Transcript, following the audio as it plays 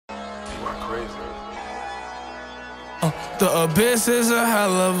crazy. The abyss is a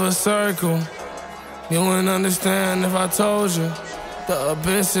hell of a circle. You wouldn't understand if I told you. The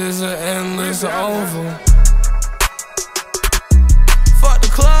abyss is an endless oval. Fuck the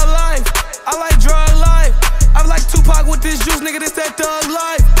club life, I like drug life. I'm like Tupac with this juice, nigga, this that thug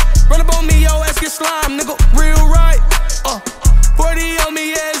life. Run up on me, yo, ass get slime, nigga, real right. 40 on me,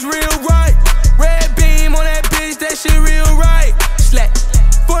 yeah, it's real right. Red beam on that bitch, that shit real right. Slack,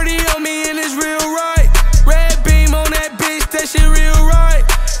 40 on me and it's real right. Red beam on that bitch, that shit real right.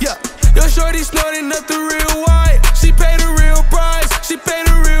 Yeah, yo, shorty snorting up the real white. She paid the real price, she paid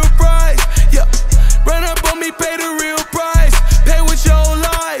the real price. Yeah, run up on me, pay the real price. Pay with your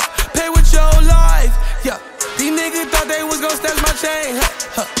life, pay with your life. Yeah, these niggas thought they was gon' snatch my chain.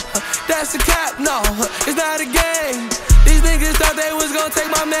 That's a cap, no, it's not a game. These niggas thought they was gon' take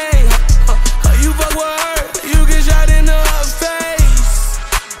my name. You fuck with her, you get shot in the face.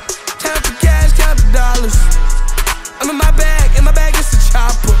 Count the cash, count the dollars. I'm in my bag is a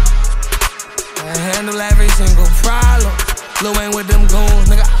chopper. I handle every single problem. Lil Wayne with them goons,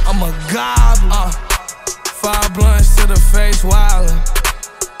 nigga, I'm a goblin. 5 blunts to the face, wildin'.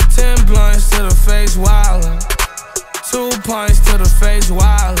 10 blunts to the face, wildin'. 2 pints to the face,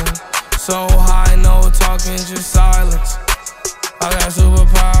 wildin'. So high, no talking, just silence. I got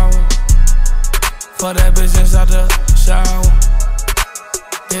superpower. For that bitch inside the shower.